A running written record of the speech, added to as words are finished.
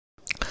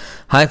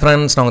Hi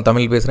friends, நான்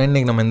தமிழ் பேசுகிறேன்.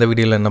 இன்றைக்கி நம்ம இந்த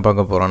வீடியோவில் என்ன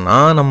பார்க்க போகிறோம்னா,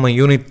 நம்ம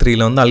யூனிட்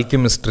 3ல் வந்து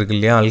அல்கெமிஸ்ட் இருக்கு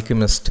இல்லையா,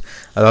 அல்கெமிஸ்ட்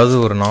அதாவது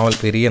ஒரு நாவல்,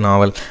 பெரிய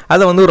நாவல்.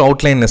 அதை வந்து ஒரு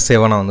அவுட்லைன்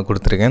எஸ்ஸேவாக நான் வந்து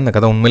கொடுத்துருக்கேன். இந்த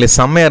கதை உண்மையிலேயே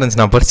செம்மையாக இருந்துச்சு.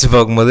 நான் படித்து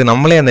பார்க்கும்போது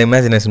நம்மளே அந்த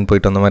இமேஜினேஷன்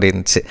போயிட்டு வந்த மாதிரி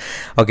இருந்துச்சு.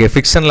 ஓகே,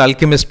 ஃபிக்ஷனில்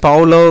அல்கெமிஸ்ட்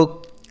பவுலோ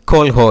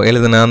கோல்ஹோ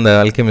எழுதின அந்த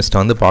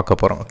அல்கெமிஸ்ட்டை வந்து பார்க்க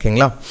போகிறோம்.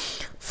 ஓகேங்களா,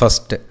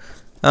 first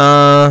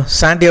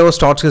Santiago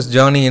starts his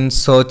journey in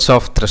search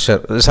of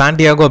thresher.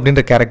 Santiago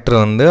அப்படின்ற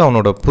கேரக்டர் வந்து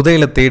அவனோட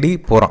புதையலை தேடி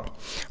போகிறான்.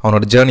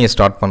 அவனோட ஜேர்னியை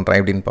ஸ்டார்ட் பண்ணுறான்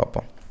எப்படின்னு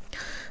பார்ப்போம்.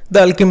 The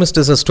Alchemist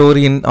is a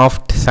story of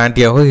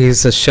Santiago. He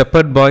is a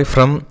shepherd boy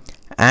from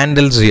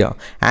Andalusia.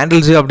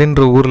 Andalusia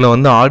அப்படின்ற ஊரில்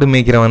வந்து ஆடு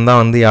மேய்க்கிறவன்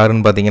தான் வந்து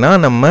யாருன்னு பார்த்தீங்கன்னா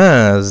நம்ம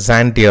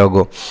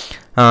சாண்டியாகோ.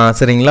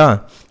 சரிங்களா,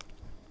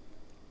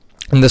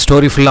 இந்த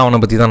ஸ்டோரி ஃபுல்லாக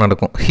அவனை பற்றி தான்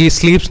நடக்கும். He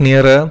sleeps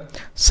near a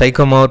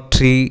sycamore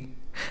tree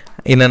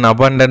in an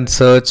abandoned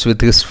church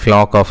with his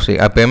flock of sheep.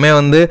 அப்போயுமே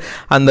வந்து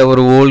அந்த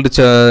ஒரு ஓல்டு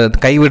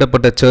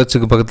கைவிடப்பட்ட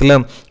சர்ச்சுக்கு பக்கத்தில்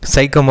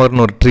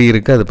சைக்கமோர்னு ஒரு ட்ரீ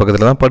இருக்குது, அது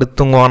பக்கத்தில் தான்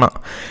படுத்துங்குவானா.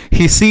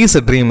 He sees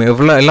a dream.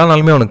 எல்லா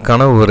நாளுமே அவனுக்கு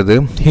கனவு வருது.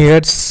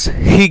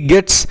 He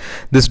gets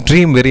this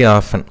dream very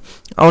often.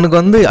 அவனுக்கு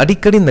வந்து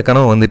அடிக்கடி இந்த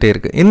கனவு வந்துகிட்டே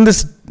இருக்குது. In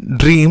this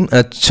dream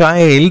a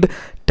child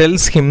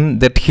tells him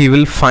that he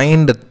will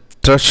find a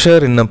treasure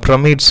in the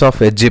pyramids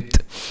of Egypt.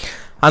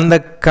 அந்த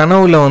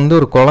கனவுல வந்து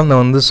ஒரு குழந்தை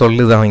வந்து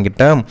சொல்லுது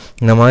அவங்கிட்ட,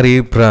 இந்த மாதிரி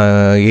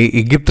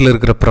எகிப்தில்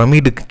இருக்கிற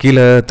பிரமிடுக்கு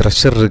கீழே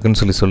த்ரெஷர் இருக்குன்னு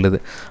சொல்லுது.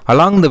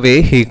 Along the way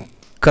he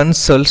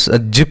கன்சல்ட்ஸ் a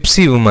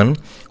gypsy woman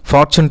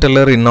fortune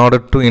teller in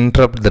order to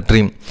interrupt the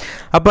dream.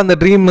 அப்போ அந்த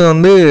ட்ரீம்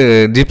வந்து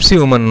ஜிப்சி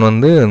உமன்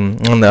வந்து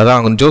அந்த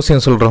அதான்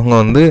ஜோசியம் சொல்கிறவங்க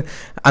வந்து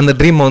அந்த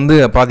ட்ரீமை வந்து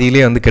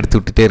பாதியிலே வந்து கெடுத்து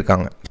விட்டுட்டே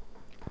இருக்காங்க.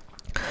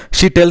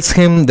 She tells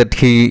him that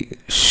he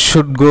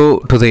should go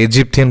to the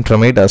Egyptian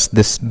pyramid as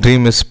this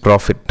dream is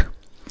profit.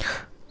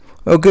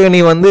 Okay, நீ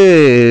வந்து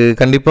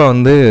கண்டிப்பாக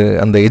வந்து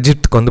அந்த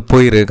எஜிப்துக்கு வந்து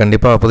போயிரு,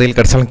 கண்டிப்பாக புதையல்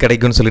கிடைச்சாலும்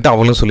கிடைக்கும்னு சொல்லிட்டு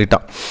அவளும்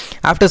சொல்லிட்டான்.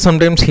 After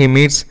sometimes he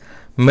meets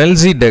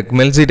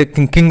மெல்சிடெக்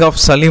king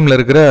of சலீமில்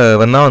இருக்கிற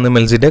வந்தான் வந்து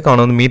மெல்சிடெக்.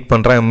 அவனை வந்து மீட்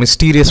பண்ணுறான்.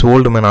 மிஸ்டீரியஸ்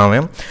ஓல்டு மேன்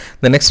அவன்.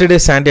 The next day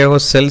Santiago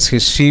cells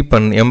his sheep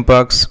and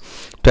mpox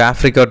to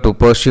Africa to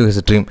pursue his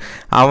dream.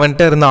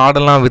 அவன்கிட்ட இருந்து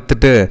ஆடெல்லாம்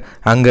விற்றுட்டு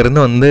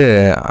அங்கேருந்து வந்து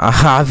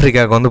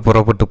ஆஃப்ரிக்காவுக்கு வந்து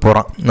புறப்பட்டு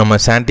போகிறான் நம்ம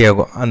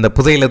சாண்டியாகோ, அந்த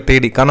புதையலை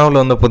தேடி.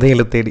 கனவுல வந்த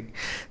புதையலை தேடி.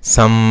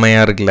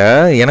 செம்மையாக இருக்குல்ல,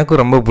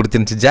 எனக்கும் ரொம்ப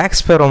பிடிச்சிருந்துச்சி. ஜாக்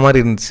ஸ்பேரோ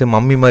மாதிரி இருந்துச்சு,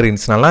 மம்மி மாதிரி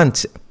இருந்துச்சு, நல்லா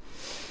இருந்துச்சு.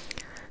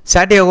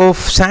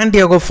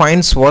 Santiago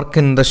finds work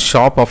in the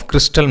shop of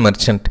crystal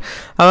merchant.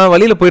 அவன்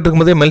வழியில் போயிட்டு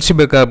இருக்கும்போதே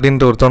மெல்சிபெக்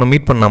அப்படின்ற ஒருத்தவனை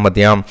மீட் பண்ணான்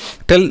பார்த்தியா.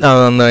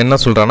 அந்த என்ன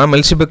சொல்கிறான்னா,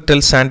 மெல்சிபெக்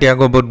del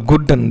Santiago about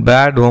good and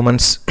bad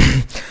Owens.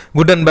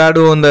 Good and bad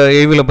அந்த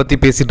ஏவியில் பற்றி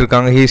பேசிகிட்டு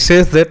இருக்காங்க. He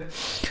says that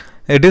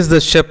it is the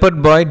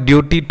shepherd bye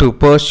duty to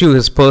pursue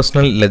his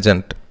personal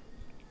legend.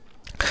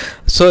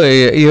 So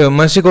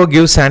Mexico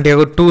gives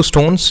Santiago 2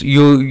 stones,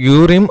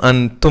 Urim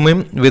and Thummim,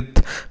 with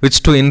which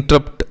to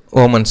interrupt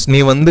omens. நீ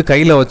வந்து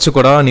கையில்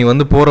வச்சுக்கூடா, நீ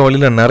வந்து போகிற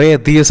வழியில் நிறைய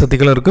தீய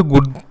சக்திகளும்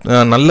இருக்குது,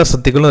 நல்ல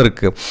சக்திகளும்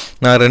இருக்குது.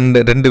 நான்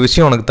ரெண்டு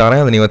விஷயம் உனக்கு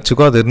தரேன், அதை நீ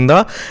வச்சுக்கோ. அது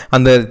இருந்தால்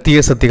அந்த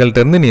தீய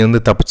சக்திகள்கிட்டருந்து நீ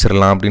வந்து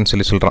தப்பிச்சிடலாம்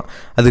அப்படின்னு சொல்கிறான்.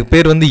 அதுக்கு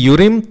பேர் வந்து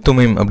யுரிம்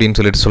துமிம் அப்படின்னு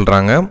சொல்லிட்டு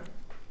சொல்கிறாங்க.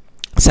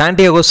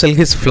 Santiago sell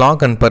his flock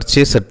and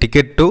purchase a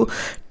ticket to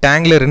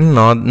Tangler in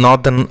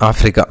northern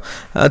Africa.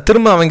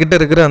 திரும்ப அவங்ககிட்ட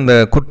இருக்கிற அந்த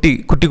குட்டி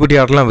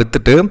ஆடெல்லாம்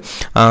விற்றுட்டு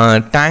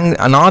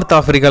நார்த்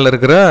ஆஃப்ரிக்காவில்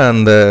இருக்கிற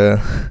அந்த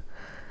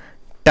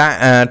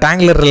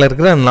டேங்லரில்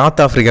இருக்கிற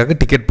நார்த் ஆஃப்ரிக்காவுக்கு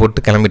டிக்கெட் போட்டு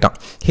கிளம்பிட்டான்.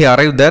 ஹி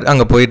அரைவ் தேர்.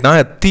 அங்கே போயிட்டான்.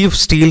 தீஃப்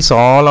ஸ்டீல்ஸ்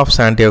ஆல் ஆஃப்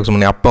சாண்டியாகோஸ்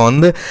மணி. அப்போ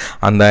வந்து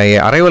அந்த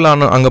அரைவல்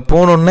அங்கே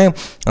போனோடனே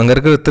அங்கே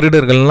இருக்கிற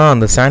திருடர்கள்லாம்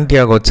அந்த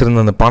சாண்டியாகோ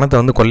வச்சுருந்த அந்த பணத்தை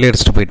வந்து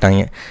கொள்ளையடிச்சிட்டு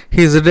போயிட்டாங்க.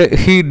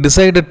 He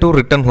decided to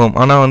return home.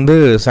 ஆனால் வந்து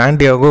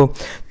சாண்டியாகோ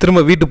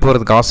திரும்ப வீட்டுக்கு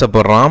போகிறதுக்கு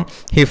ஆசைப்படுறான்.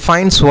 He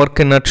finds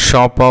work in at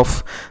shop of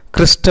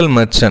crystal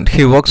merchant.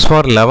 He works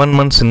for 11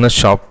 months in a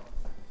shop.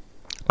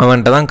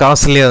 அவன்கிட்ட தான்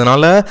காசு இல்லையா,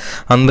 அதனால்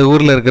அந்த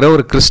ஊரில் இருக்கிற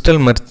ஒரு கிறிஸ்டல்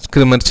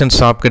மெர்ச்சன்ட்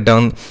ஷாப் கிட்ட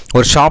வந்து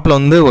ஒரு ஷாப்பில்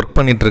வந்து ஒர்க்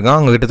பண்ணிகிட்ருக்கான்.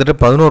 அங்கே கிட்டத்தட்ட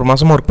 11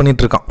 மாதமாக work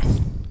பண்ணிகிட்ருக்கான்.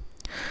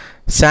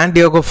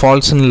 Santiago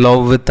falls in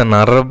love with an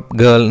Arab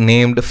girl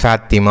named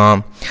Fathima.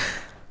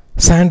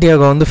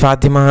 Santiago வந்து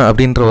ஃபாத்திமா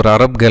அப்படின்ற ஒரு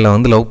அரப் கேர்ளை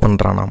வந்து love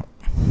பண்ணுறானாம்.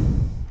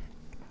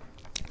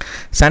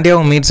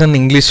 Santiago meets an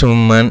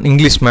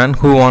Englishman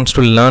who wants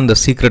to learn the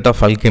secret of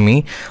alchemy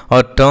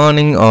or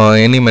turning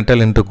any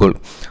metal into gold.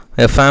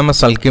 A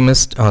famous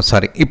alchemist.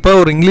 இப்போ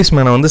ஒரு English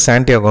மேனை வந்து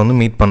Santiago வந்து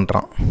meet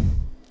பண்ணுறான்.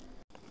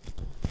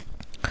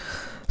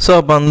 So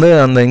அப்போ வந்து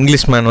அந்த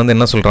இங்கிலீஷ் மேன் வந்து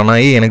என்ன சொல்கிறான்னா,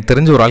 எனக்கு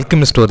தெரிஞ்ச ஒரு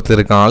அல்கெமிஸ்ட் ஒருத்தர்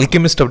இருக்கான்.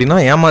 அல்கெமிஸ்ட் அப்படின்னா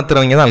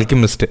ஏமாத்துறவங்க தான்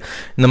அல்கெமிஸ்ட்.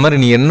 இந்த மாதிரி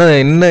நீ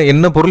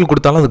என்ன பொருள்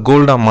கொடுத்தாலும் அது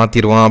கோல்டாக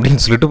மாற்றிடுவான்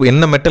அப்படின்னு சொல்லிட்டு,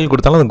 என்ன மெட்டல்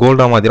கொடுத்தாலும் அது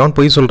கோல்டாக மாற்றிடுவான்னு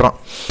போய் சொல்கிறான்.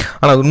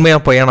 ஆனால்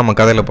உண்மையாக போய் நம்ம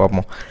கதையில்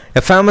பார்ப்போம்.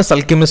 A famous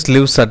alchemist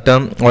lives at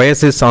an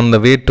oasis on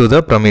the way to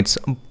the pyramids.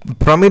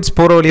 Pyramids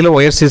போகிற வழியில்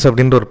ஒயர்சிஸ்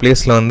அப்படின்ற ஒரு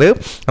பிளேஸில் வந்து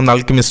அந்த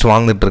அல்கெமிஸ்ட்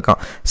வாழ்ந்துட்டு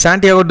இருக்கான்.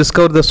 Santiago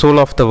discover the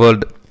soul of the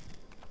world.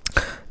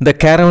 The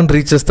caravan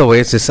reaches the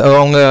oasis.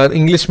 அவங்க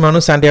இங்கிலீஷ்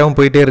மேனும் சாண்டியாகவும்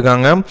போயிட்டே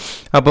இருக்காங்க.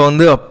 அப்போ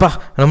வந்து அப்பா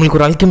நம்மளுக்கு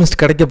ஒரு அல்கெமிஸ்ட்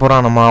கிடைக்க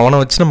போகிறான், நம்ம அவனை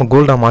வச்சு நம்ம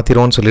கோல்டாக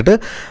மாற்றிடுவோம்னு சொல்லிட்டு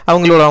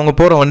அவங்க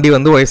போகிற வண்டி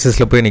வந்து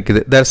ஒயசிஸில் போய்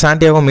நிற்குது. தேர்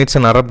Santiago meets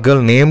an Arab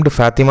girl named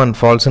Fathima and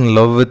falls in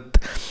love with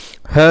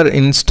her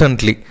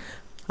instantly.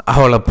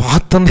 அவளை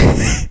பார்த்தோன்னே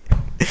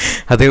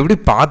அது எப்படி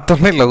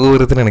பார்த்தோன்னே லவ்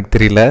வருதுன்னு எனக்கு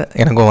தெரியல,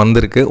 எனக்கும்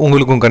வந்திருக்கு,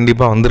 உங்களுக்கும்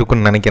கண்டிப்பாக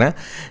வந்திருக்குன்னு நினைக்கிறேன்.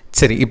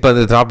 சரி, இப்போ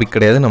அது டாபிக்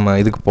கிடையாது, நம்ம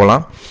இதுக்கு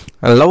போகலாம்.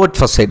 Love at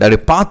first sight.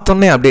 அப்படியே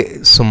பார்த்தோன்னே அப்படியே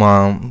சும்மா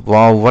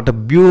வா, what a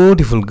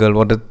beautiful girl,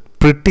 what a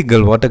pretty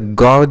girl, what a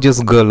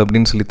gorgeous girl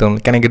அப்படின்னு சொல்லி தோணும்.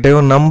 எனக்கு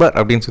ஒரு நம்பர்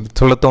அப்படின்னு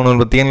சொல்ல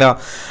தோணும் பார்த்தீங்களா?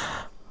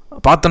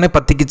 பார்த்தோன்னே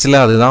பற்றிக்கிச்சுல,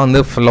 அதுதான் வந்து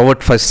லவ்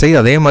அட் ஃபர்ஸ்ட் சைட்.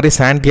 அதே மாதிரி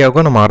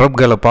சாண்டியாகோ நம்ம அரப்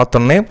கேர்ளை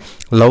பார்த்தோன்னே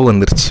லவ்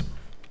வந்துருச்சு.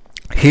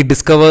 He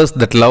discovers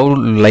that love,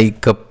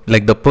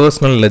 like the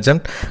personal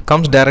legend,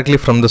 comes directly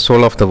from the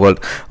soul of the world.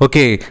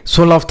 Okay,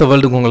 soul of the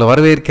world உங்களை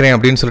வரவேற்கிறேன்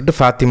அப்படின்னு சொல்லிட்டு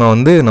ஃபாத்திமா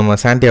வந்து நம்ம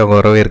Santiago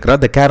வரவேற்கிறார்.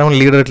 The caravan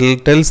leader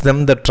tells them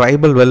that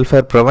tribal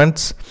welfare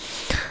prevents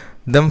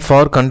them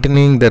for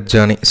continuing their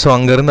journey. So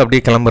அங்கேருந்து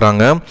அப்படியே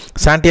கிளம்புறாங்க.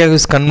 Santiago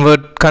is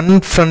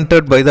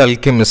confronted by the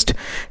alchemist.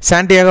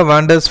 Santiago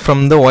wanders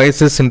from the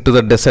oasis into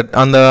the desert.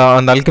 அந்த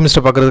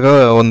அல்கெமிஸ்ட்டை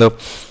பார்க்குறதுக்காக அந்த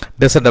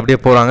டெசர்ட் அப்படியே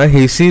போகிறாங்க.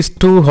 He sees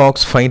two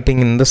hawks fighting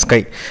in the sky.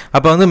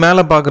 அப்போ வந்து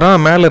மேலே பார்க்குறான்,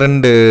 மேலே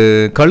 2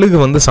 கழுகு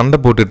வந்து சண்டை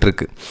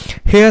போட்டுட்ருக்கு.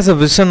 He has a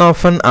vision of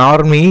an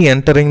army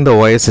entering the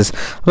oasis.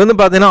 வந்து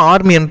பார்த்தீங்கன்னா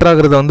ஆர்மி என்டர்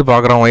ஆகிறத வந்து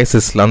பார்க்குறான்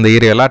oasisல, அந்த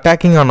ஏரியாவில்.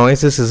 Attacking on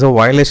oasis is a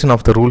violation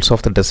of the rules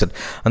of the desert.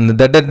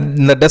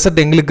 இந்த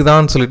டெசர்ட் எங்களுக்கு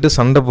தான் சொல்லிட்டு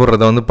சண்டை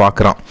போடுறத வந்து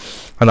பார்க்குறான்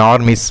அந்த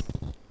armies.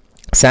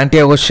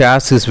 Santiago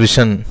shares his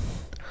vision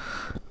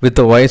with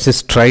the oasis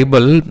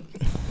tribal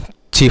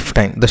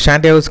chieftain. The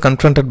Santiago is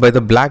confronted by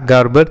the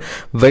black-garbed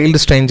veiled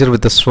stranger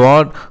with a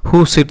sword who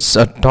sits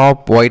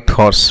atop white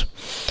horse.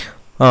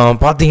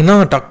 பார்த்தீங்கன்னா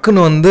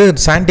டக்குன்னு வந்து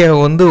சாண்டியாகோ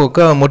வந்து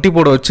மொட்டி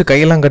போட வச்சு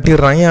கையெல்லாம்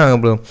கட்டிடுறாங்க.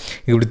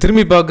 இப்படி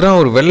திரும்பி பார்க்குறான்,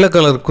 ஒரு வெள்ளை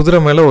கலர் குதிரை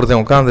மேலே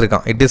ஒருத்தன்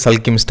உட்காந்துருக்கான். It is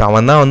alchemist.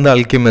 அவன் தான் வந்து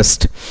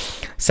alchemist.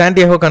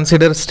 Santiago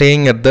consider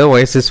staying at the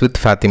oasis with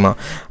Fathima.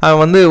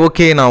 அவன் வந்து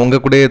ஓகே நான்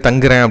உங்கள் கூட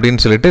தங்குறேன்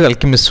அப்படின்னு சொல்லிட்டு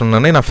அல்கெமிஸ்ட்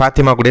சொன்னோன்னே நான்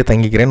ஃபாத்திமா கூட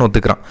தங்கிக்கிறேன்னு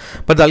ஒத்துக்கிறான்.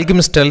 But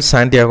alchemist டெல்ஸ்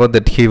Santiago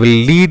that he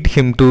will lead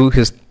him to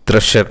his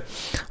thresher.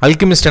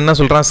 Alchemist என்ன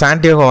சொல்கிறான்,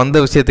 சாண்டியாகோ வந்த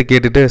விஷயத்தை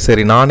கேட்டுட்டு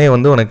சரி நானே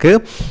வந்து உனக்கு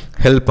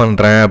ஹெல்ப்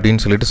பண்ணுறேன்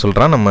அப்படின்னு சொல்லிட்டு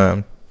சொல்கிறான் நம்ம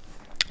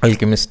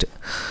alchemist.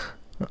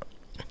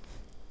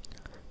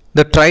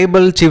 The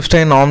tribal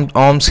chieftain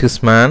arms his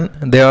man.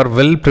 They are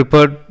well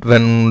prepared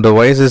when the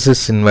oasis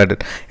is invaded.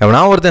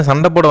 எவனா ஒருத்தன்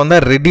சண்டை போட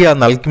வந்தால் ரெடியாக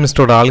அந்த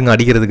அல்கெமிஸ்டோட ஆளுங்க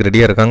அடிக்கிறதுக்கு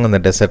ரெடியாக இருக்காங்க அந்த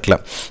டெசர்ட்டில்.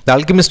 The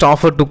alchemist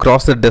offered to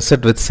cross the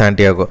desert with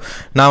Santiago.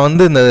 நான்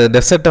வந்து இந்த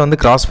டெசர்ட்டை வந்து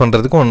கிராஸ்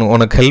பண்ணுறதுக்கு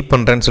உனக்கு ஹெல்ப்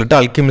பண்ணுறேன்னு சொல்லிட்டு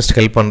அல்கெமிஸ்ட்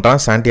ஹெல்ப்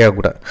பண்ணுறான்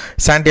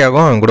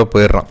சாண்டியாகோ அவன் கூட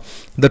போயிடுறான்.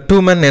 The 2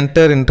 men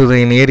enter into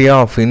an area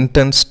of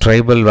intense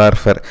tribal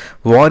warfare.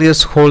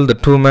 Warriors hold the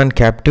 2 men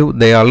captive.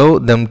 They allow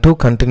them to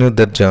continue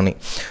their journey.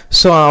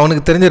 So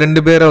அவனுக்கு தெரிஞ்ச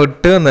 2 பேரை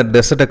விட்டு அந்த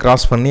டெசர்ட்டை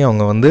கிராஸ் பண்ணி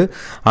அவங்க வந்து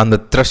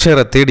அந்த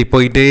த்ரெஷரை தேடி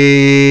போயிட்டே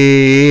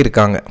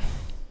இருக்காங்க.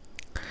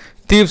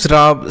 Thieves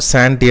rob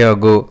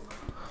Santiago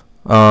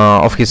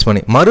of his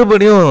மணி.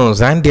 மறுபடியும்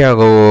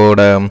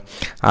சாண்டியாகோட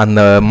அந்த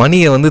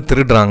மணியை வந்து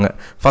திருடுறாங்க.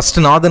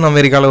 ஃபஸ்ட்டு நார்தன்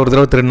அமெரிக்காவில் ஒரு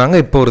தடவை திருடினாங்க,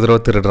 இப்போ ஒரு தடவை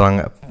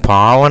திருடுறாங்க.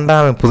 பாவண்டா,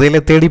 அவன்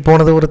புதையில தேடி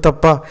போனது ஒரு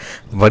தப்பா,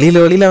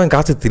 வழியில் அவன்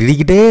காசு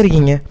திருடிக்கிட்டே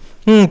இருக்கீங்க.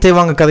 சரி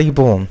வாங்க கதைக்கு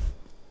போவோம்.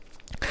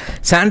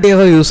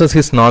 Santiago uses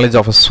his knowledge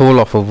of a soul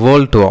of a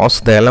world to ask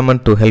the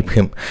element to help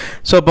him.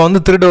 So அப்போ வந்து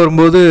திருட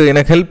வரும்போது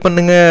எனக்கு ஹெல்ப்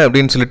பண்ணுங்க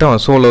அப்படின்னு சொல்லிட்டு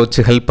அவன் சோலை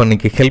வச்சு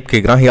ஹெல்ப்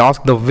கேட்குறான். He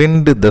asked the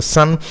wind, the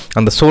sun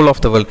and the soul of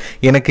the world.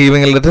 எனக்கு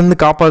இவங்களிருந்து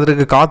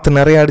காப்பாற்றுறதுக்கு காற்று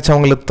நிறைய அடித்து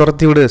அவங்கள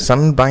துரத்தி விடு,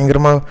 சன்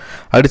பயங்கரமாக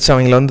அடித்து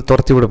அவங்கள வந்து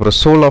துரத்தி விட போகிற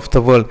சோல் ஆஃப்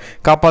த வேர்ல்ட்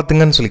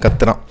காப்பாற்றுங்கன்னு சொல்லி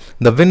கத்துறான்.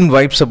 The wind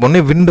wipes up.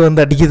 ஒன்னே விண்டு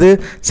வந்து அடிக்குது.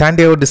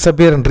 Santiago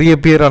disappear and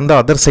reappear on the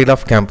other side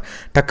of camp.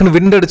 டக்குன்னு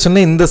விண்டு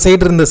அடிச்சோன்னே இந்த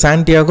சைடு இருந்த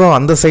சாண்டியாகோ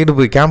அந்த சைடு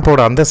போய்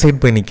கேம்போட அந்த சைடு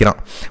போய் நிற்கிறான்,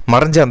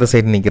 மறைஞ்சு அந்த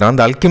சைடு நிற்கிறான்.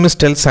 அந்த alchemist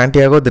டெல்ஸ்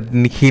Santiago that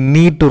he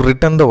need to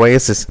return the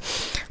oasis.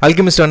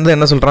 Alchemist வந்து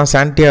என்ன சொல்கிறான்,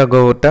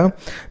 சாண்டியாகோட்ட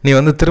நீ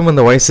வந்து திரும்ப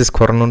இந்த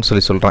oasisக்கு வரணும்னு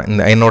சொல்கிறான்,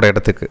 இந்த என்னோட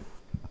இடத்துக்கு.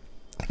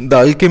 The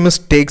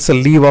alchemist takes a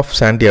leave of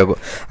Santiago.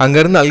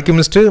 அங்கேருந்து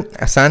அல்கெமிஸ்ட்டு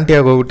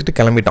சாண்டியாகோ விட்டுட்டு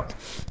கிளம்பிட்டான்.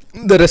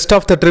 The rest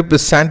of the trip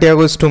is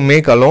Santiago is to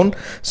make alone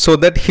so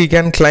that he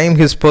can climb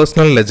his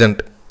personal legend.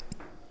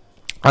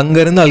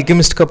 அங்கேருந்து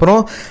அல்கெமிஸ்ட்டுக்கு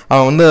அப்புறம்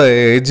அவன் வந்து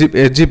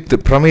எஜிப்த்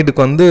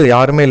பிரமிடுக்கு வந்து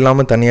யாருமே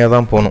இல்லாமல் தனியாக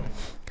தான் போகணும்.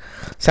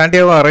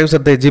 Santiago arrives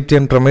at the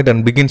Egyptian pyramid and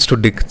begins to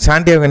dig.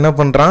 Santiago என்ன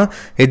பண்ணுறான்,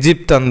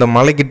 எஜிப்த் அந்த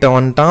மலைக்கிட்ட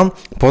வந்துட்டான்,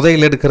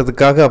 புதையில்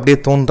எடுக்கிறதுக்காக அப்படியே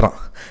தோன்றான்.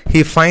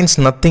 He finds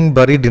nothing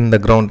buried in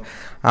the ground.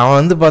 அவன்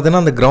வந்து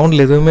பார்த்தீங்கன்னா அந்த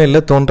கிரவுண்டில் எதுவுமே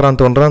இல்லை,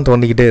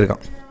 தோண்டிக்கிட்டே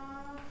இருக்கான்.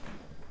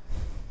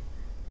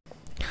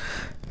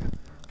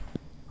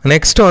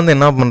 நெக்ஸ்ட்டு வந்து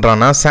என்ன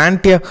பண்ணுறான்னா,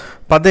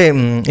 பார்த்தே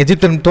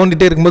எஜிப்தியன்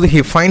தோண்டிகிட்டே இருக்கும்போது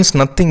he finds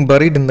nothing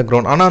buried in the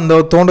ground. ஆனால் அந்த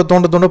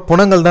தோண்ட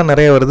புணங்கள் தான்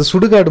நிறைய வருது,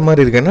 சுடுகாடு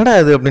மாதிரி இருக்குது, என்னடா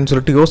அது அப்படின்னு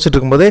சொல்லிட்டு யோசிச்சுட்டு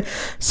இருக்கும்போதே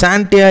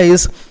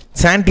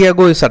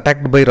Santiago is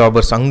attacked by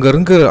robbers.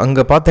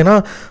 அங்கே பார்த்தீங்கன்னா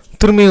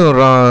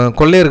திரும்பியும்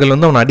கொள்ளையர்கள்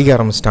வந்து அவனை அடிக்க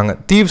ஆரம்பிச்சிட்டாங்க.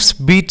 Thieves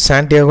beat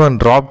Santiago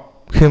and rob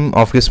him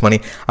of his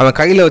money. அவன்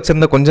கையில்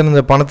வச்சிருந்த கொஞ்சம்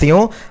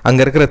பணத்தையும்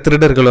அங்கே இருக்கிற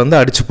திருடர்கள்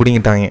வந்து அடித்து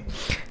பிடிங்கிட்டாங்க.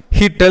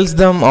 He tells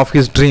them of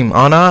his dream.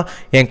 ஆனால்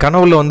என்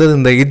கனவுல வந்து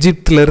இந்த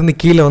எஜிப்திலேருந்து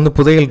கீழே வந்து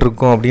புதையல்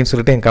இருக்கும் அப்படின்னு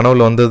சொல்லிட்டு என்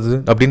கனவுல வந்தது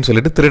அப்படின்னு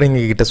சொல்லிட்டு திருடங்க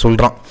கிட்ட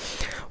சொல்கிறான்.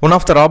 One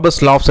of the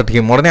robbers laughs at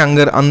him. உடனே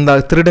அங்கே அந்த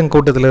திருடன்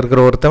கூட்டத்தில்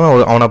இருக்கிற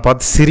ஒருத்தவன் அவனை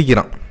பார்த்து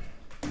சிரிக்கிறான்.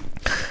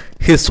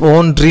 His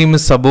own dream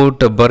is about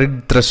a buried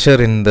treasure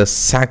in the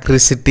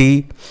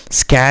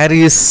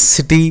scariest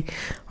city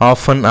of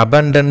an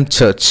abandoned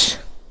church.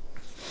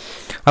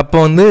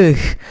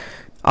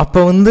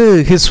 அப்போ வந்து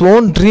his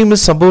own dream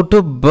is about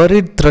a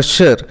buried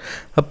treasure.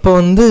 அப்போ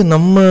வந்து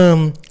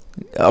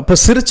அப்போ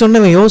சிரிச்சோன்னே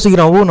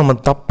யோசிக்கிறான், நம்ம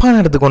தப்பான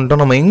இடத்துக்கு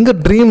வந்துட்டோம்.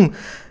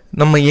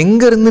 நம்ம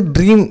எங்கேருந்து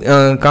ட்ரீம்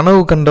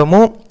கனவு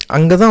கண்டோமோ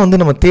அங்கே தான் வந்து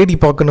நம்ம தேடி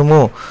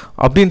பார்க்கணுமோ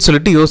அப்படின்னு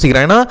சொல்லிட்டு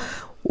யோசிக்கிறான். ஏன்னா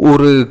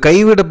ஒரு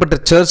கைவிடப்பட்ட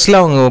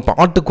சர்ச்சில் அவங்க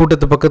பாட்டு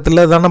கூட்டத்து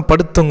பக்கத்தில் தானே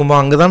படுத்துங்குமா,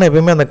 அங்கே தானே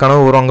எப்பயுமே அந்த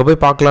கனவு வரும், அங்கே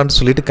போய் பார்க்கலான்னு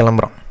சொல்லிட்டு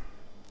கிளம்புறான்.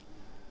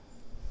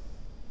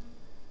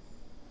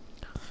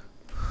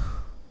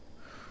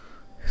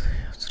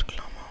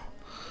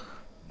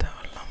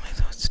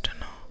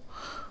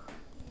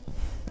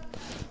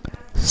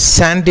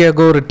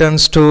 Santiago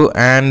returns to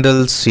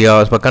ஆண்டல்சியா.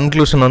 இப்போ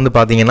கன்க்ளூஷன் வந்து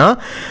பார்த்தீங்கன்னா,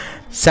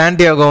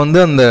 சாண்டியாகோ வந்து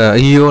அந்த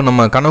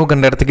நம்ம கனவு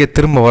கண்ட இடத்துக்கே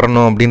திரும்ப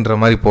வரணும் அப்படின்ற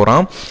மாதிரி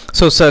போகிறான்.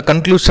 ஸோ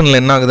கன்க்ளூஷனில்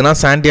என்ன ஆகுதுன்னா,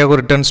 சாண்டியாகோ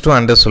ரிட்டர்ன்ஸ் டு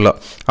ஆண்டல்சியா.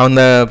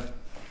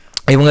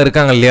 இவங்க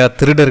இருக்காங்க இல்லையா,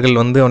 திருடர்கள்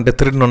வந்துட்டு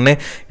திருடனோடனே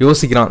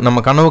யோசிக்கிறான்,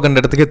 நம்ம கனவு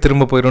கண்ட இடத்துக்கே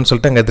திரும்ப போயிடும்னு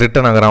சொல்லிட்டு அங்கே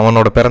ரிட்டர்ன் ஆகிறான்.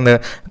 அவனோட பிறந்த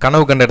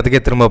கனவு கண்ட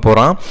இடத்துக்கே திரும்ப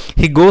போகிறான்.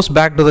 He goes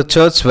back to the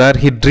search where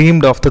he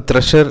dreamt of the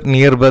thresher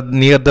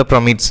near the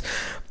pyramids.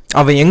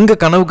 அவன் எங்கே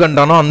கனவு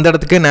கண்டானோ அந்த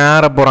இடத்துக்கே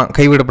நேராக போகிறான்,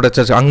 கைவிடப்பட்ட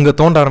சர்ச். அங்கே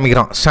தோண்ட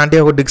ஆரம்பிக்கிறான்.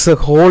 Santiago digs a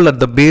hole at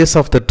the base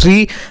of the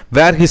tree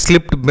where he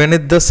slipped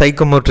beneath the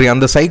sycamore tree.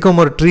 அந்த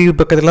sycamore tree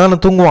பக்கத்தில்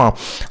தான் தூங்குவான்.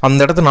 அந்த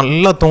இடத்த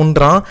நல்லா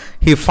தோன்றான்.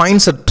 he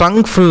finds a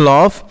trunk full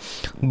of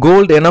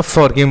gold enough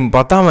for him.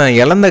 பார்த்தா அவன்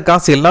இழந்த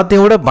காசு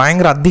எல்லாத்தையும் விட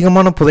பயங்கர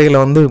அதிகமான புதைகளை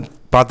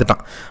பார்த்துட்டான்.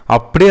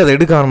 அப்படியே அதை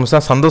எடுக்க ஆரம்பிச்சா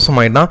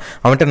சந்தோஷமாயிட்டான்.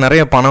 அவன்கிட்ட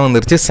நிறைய பணம்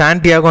வந்துருச்சு.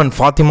 Santiago and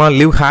Fathima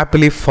live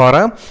happily for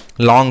a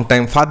long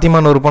time.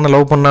 ஃபாத்திமான்னு ஒரு பொண்ணை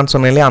லவ் பண்ணான்னு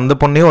சொன்னேன் இல்லையா, அந்த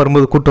பொண்ணையும்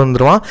வரும்போது கூட்டு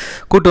வந்துடுவான்.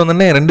 கூட்டு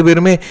வந்தோடனே ரெண்டு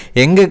பேருமே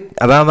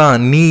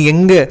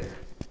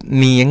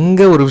நீ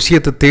எங்கே ஒரு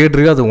விஷயத்தை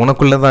தேடுறியோ அது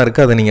உனக்குள்ளே தான்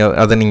இருக்குது,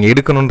 அதை நீங்கள்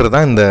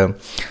எடுக்கணுன்றதான்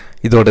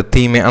இதோட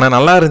தீமே. ஆனால்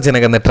நல்லா இருந்துச்சு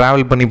எனக்கு அந்த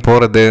ட்ராவல் பண்ணி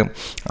போகிறது,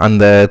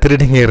 அந்த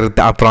திருடங்க,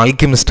 அப்புறம்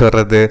அல்கெமிஸ்ட்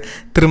வர்றது,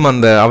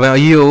 திரும்ப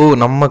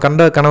அவன் நம்ம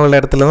கண்ட கனவுல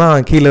இடத்துல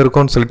தான் கீழே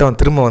இருக்கும்னு சொல்லிட்டு அவன்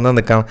திரும்ப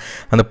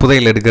அந்த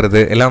புதையில்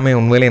எடுக்கிறது எல்லாமே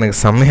உண்மையிலே எனக்கு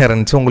செம்மையாக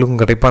இருந்துச்சு.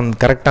 உங்களுக்கும்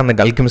கரெக்டாக அந்த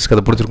அல்கெமிஸ்ட்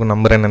அதை பிடிச்சிருக்கும்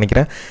நம்புறேன்னு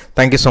நினைக்கிறேன்.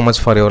 Thank you so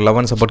much for your love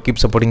and support.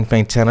 Keep supporting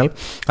my channel.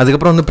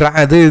 அதுக்கப்புறம்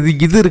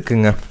இது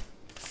இருக்குங்க,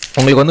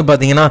 உங்களுக்கு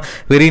பார்த்தீங்கன்னா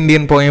very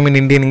Indian poem in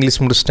Indian English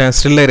முடிச்சிட்டேன்.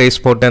 ஸ்டில் ரைஸ்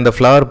போட்டேன், த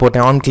ஃப்ளவர்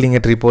போட்டேன், ஆன் கிளிங்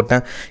ட்ரீ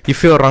போட்டேன்,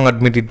 if you wrong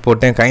admit it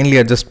போட்டேன், கைண்ட்லி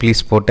அட்ஜஸ்ட்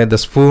ப்ளீஸ் போட்டேன், த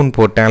ஸ்பூன்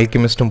போட்டேன்,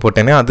 அல்கெமிஸ்ட்டும்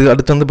போட்டேன்.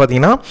 அடுத்து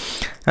பார்த்தீங்கன்னா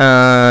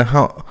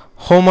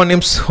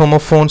homonyms,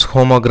 homophones,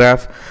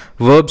 homograph,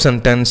 verbs and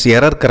tense,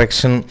 error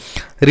correction,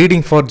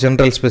 reading for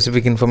general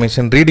specific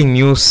information, reading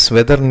news,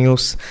 weather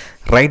news,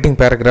 writing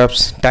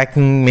paragraphs,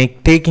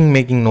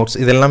 making notes.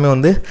 இதெல்லாமே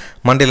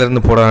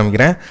மண்டேலேருந்து போட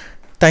ஆரம்பிக்கிறேன்.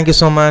 Thank you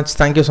so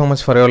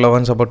much for your love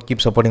and support. Keep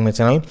supporting my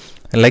channel.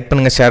 Like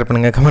பண்ணுங்க, share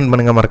பண்ணுங்க, comment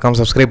பண்ணுங்க, மறக்காம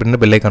subscribe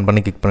பண்ணி bell icon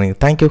பண்ணி click பண்ணுங்க.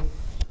 Thank you.